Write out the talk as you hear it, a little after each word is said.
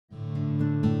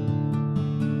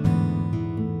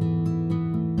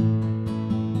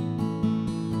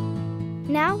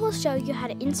Now we'll show you how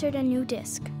to insert a new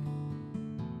disc.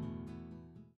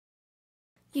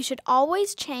 You should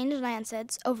always change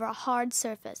lancets over a hard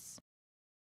surface.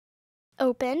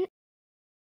 Open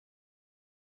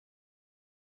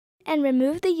and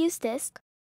remove the used disc.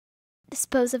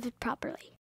 Dispose of it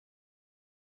properly.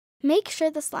 Make sure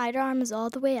the slider arm is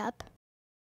all the way up.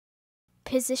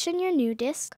 Position your new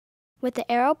disc with the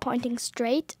arrow pointing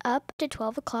straight up to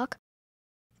 12 o'clock.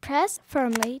 Press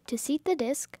firmly to seat the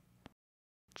disc.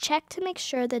 Check to make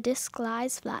sure the disc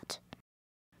lies flat.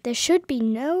 There should be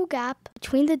no gap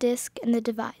between the disc and the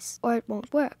device, or it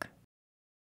won't work.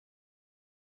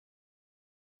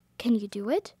 Can you do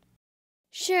it?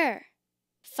 Sure.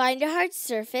 Find a hard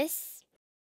surface.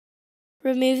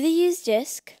 Remove the used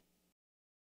disc.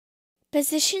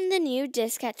 Position the new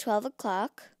disc at 12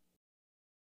 o'clock.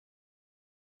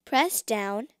 Press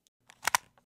down.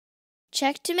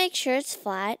 Check to make sure it's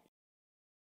flat.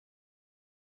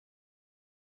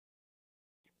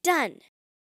 Done!